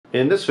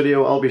In this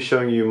video I'll be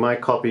showing you my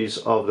copies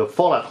of the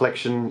Fallout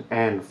Collection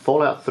and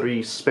Fallout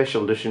 3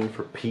 Special Edition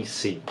for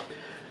PC.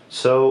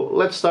 So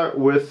let's start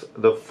with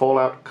the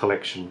Fallout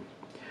Collection.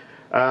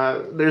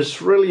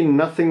 There's really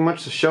nothing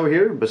much to show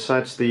here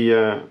besides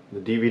the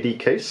DVD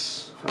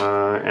case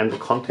and the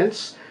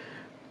contents,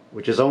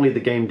 which is only the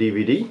game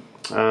DVD.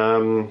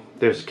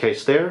 There's a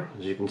case there,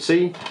 as you can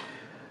see.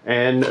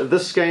 And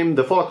this game,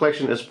 the Fallout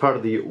Collection, is part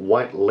of the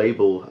White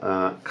Label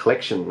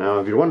collection. Now,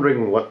 if you're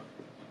wondering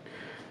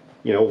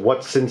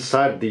what's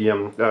inside the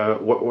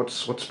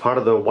what's part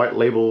of the White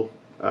Label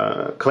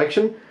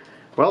collection,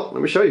 well,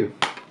 let me show you.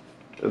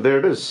 There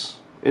it is.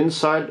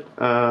 Inside,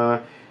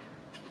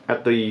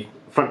 at the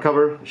front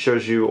cover,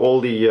 shows you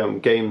all the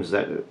games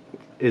that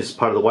is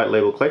part of the White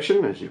Label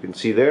collection, as you can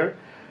see there.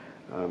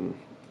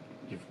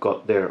 You've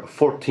got there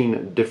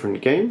 14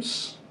 different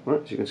games,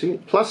 right, as you can see,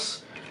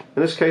 plus,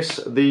 in this case,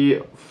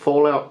 the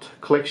Fallout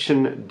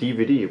Collection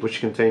DVD, which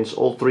contains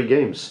all 3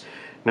 games.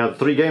 Now, the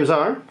 3 games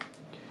are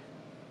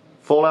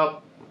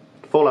Fallout,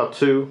 Fallout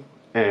 2,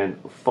 and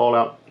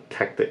Fallout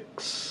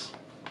Tactics.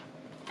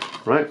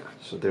 Right,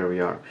 so there we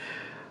are.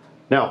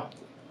 Now,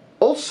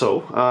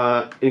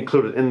 also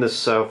included in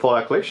this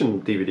Fallout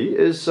Collection DVD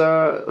is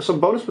some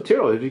bonus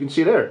material, as you can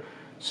see there.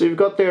 So you've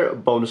got there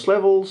bonus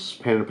levels,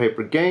 pen and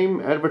paper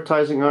game,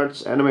 advertising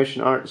arts,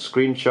 animation art,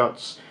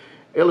 screenshots,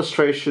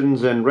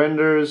 illustrations and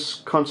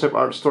renders, concept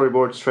art,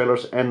 storyboards,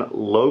 trailers, and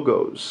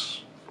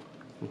logos.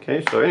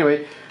 Okay, so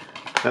anyway,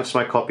 that's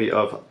my copy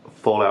of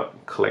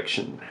Fallout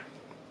Collection.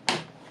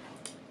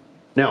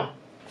 Now,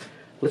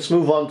 let's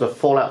move on to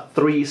Fallout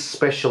 3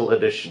 Special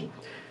Edition.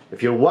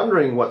 If you're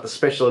wondering what the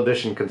Special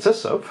Edition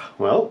consists of,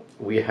 well,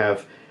 we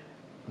have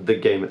the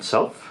game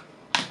itself,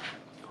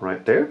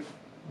 right there.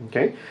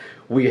 Okay,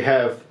 we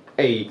have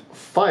a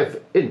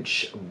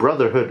 5-inch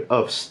Brotherhood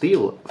of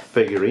Steel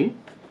figurine,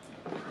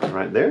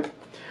 right there.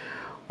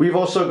 We've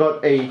also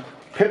got a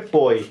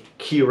Pip-Boy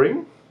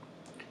keyring,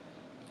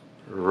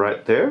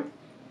 right there.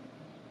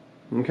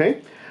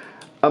 Okay,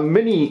 a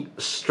mini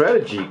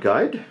strategy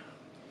guide,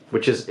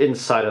 which is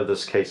inside of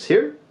this case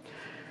here,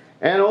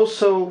 and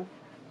also,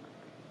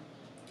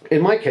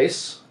 in my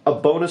case, a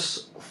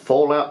bonus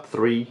Fallout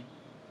 3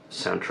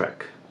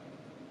 soundtrack,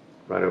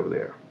 right over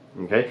there.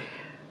 Okay,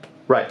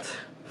 right.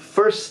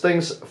 First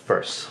things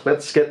first,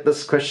 let's get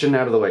this question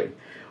out of the way.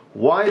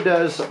 Why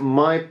does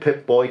my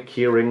Pip-Boy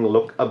keyring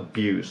look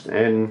abused?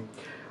 And,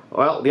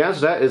 well, the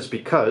answer to that is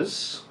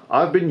because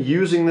I've been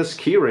using this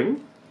keyring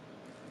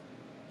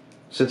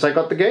since I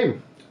got the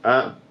game,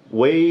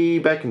 way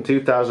back in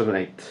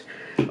 2008.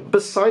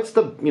 Besides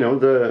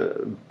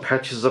the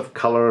patches of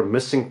color,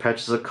 missing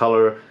patches of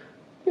color,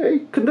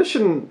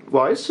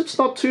 condition-wise, it's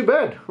not too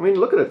bad. I mean,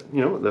 look at it.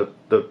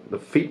 The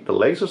feet, the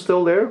legs are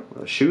still there.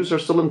 The shoes are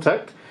still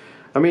intact.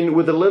 I mean,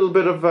 with a little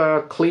bit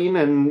of clean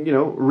and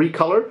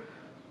recolor,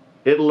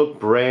 it'll look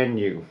brand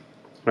new,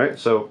 right?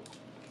 So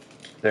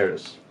there it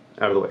is,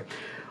 out of the way.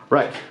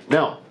 Right,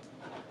 now,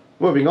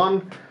 moving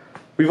on,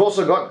 we've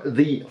also got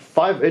the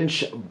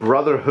 5-inch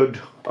Brotherhood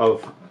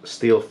of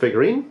Steel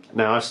figurine.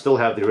 Now, I still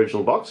have the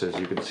original box, as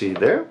you can see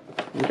there.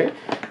 Okay,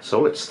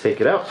 so let's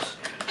take it out.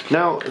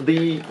 Now,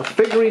 the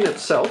figurine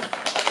itself,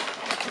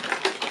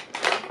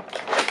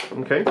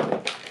 okay,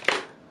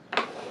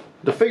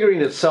 the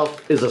figurine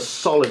itself is a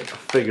solid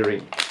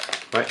figurine,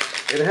 right?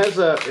 It has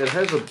a,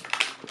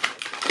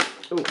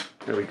 oh,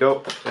 there we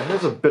go. It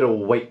has a bit of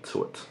weight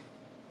to it.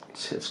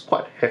 It's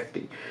quite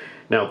hefty.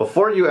 Now,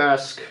 before you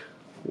ask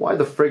why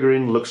the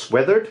figurine looks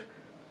weathered,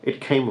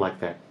 it came like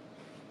that,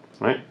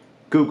 right?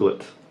 Google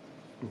it.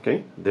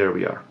 Okay, there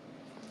we are.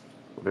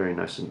 Very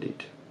nice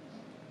indeed.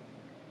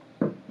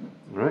 All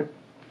right.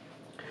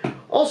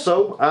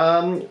 Also,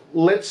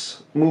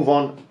 let's move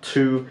on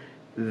to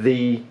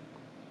the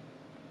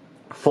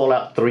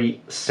Fallout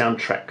 3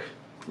 soundtrack.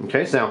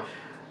 Okay, so now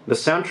the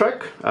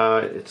soundtrack,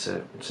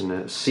 it's in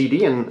a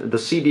CD, and the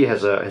CD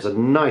has a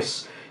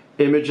nice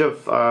image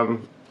of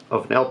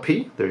an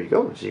LP. There you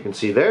go, as you can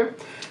see there.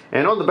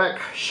 And on the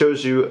back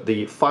shows you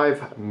the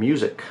 5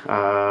 music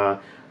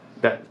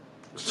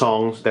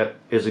songs that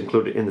is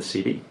included in the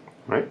CD,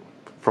 right?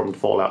 From the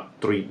Fallout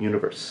 3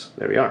 universe.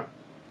 There we are.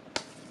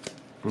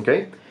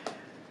 Okay.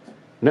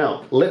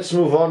 Now let's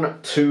move on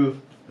to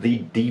the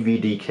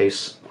DVD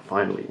case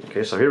finally.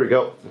 Okay, so here we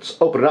go. Let's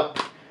open it up,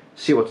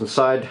 see what's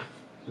inside.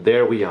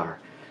 There we are.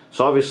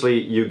 So obviously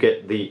you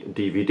get the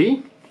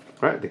DVD,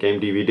 right? The game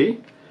DVD.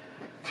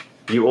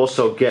 You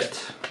also get,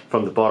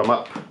 from the bottom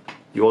up,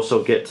 you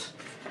also get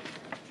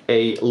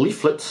a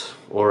leaflet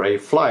or a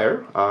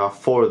flyer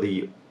for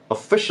the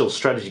official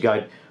strategy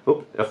guide.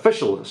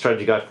 Official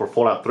strategy guide for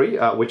Fallout 3,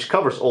 which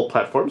covers all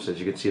platforms, as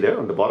you can see there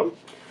on the bottom.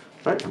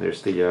 Right, and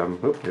there's the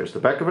here's the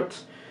back of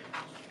it.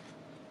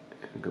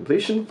 And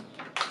completion.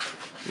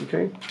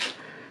 Okay.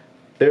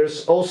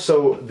 There's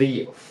also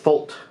the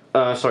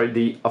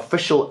the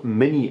official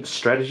mini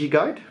strategy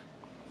guide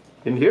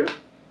in here.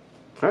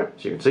 All right,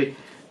 as you can see.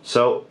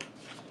 So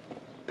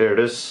there it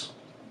is.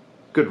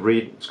 Good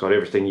read. It's got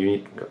everything you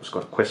need. It's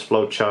got a quest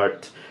flow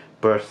chart,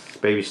 birth,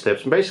 baby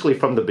steps, and basically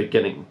from the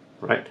beginning,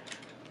 right?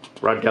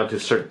 right down to a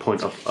certain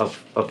point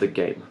of the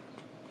game.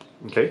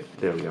 Okay,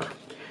 there we are.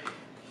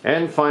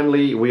 And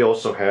finally, we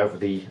also have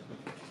the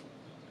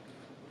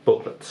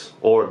booklet,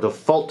 or the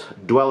Vault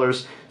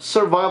Dwellers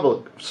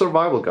Survival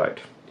Guide,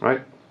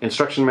 right?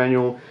 Instruction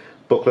manual,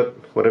 booklet,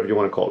 whatever you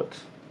want to call it.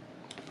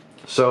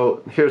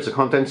 So here's the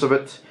contents of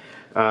it.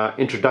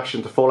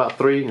 Introduction to Fallout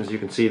 3, as you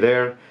can see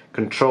there.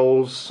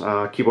 Controls,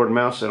 keyboard and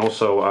mouse, and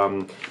also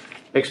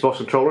Xbox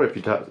controller if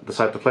you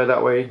decide to play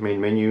that way.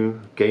 Main menu,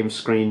 game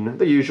screen,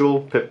 the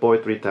usual, Pip-Boy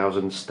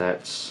 3000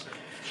 stats.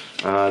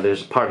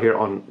 There's a part here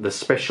on the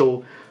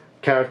special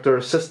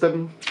character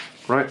system,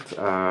 right?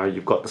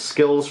 You've got the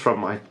skills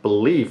from, I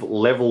believe,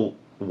 level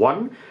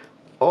 1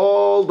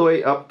 all the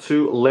way up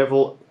to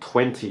level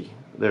 20.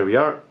 There we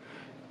are.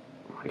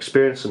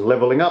 Experience and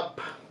leveling up.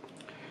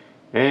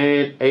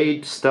 And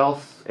aid,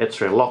 stealth,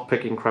 etc.,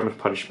 lockpicking, crime and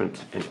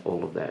punishment, and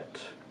all of that,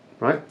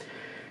 right?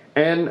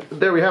 And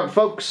there we have it,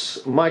 folks.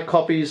 My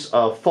copies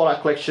of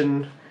Fallout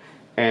Collection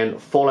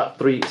and Fallout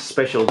 3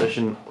 Special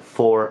Edition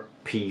for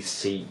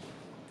PC.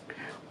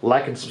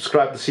 Like and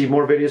subscribe to see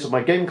more videos of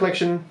my game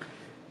collection.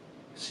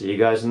 See you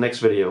guys in the next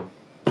video.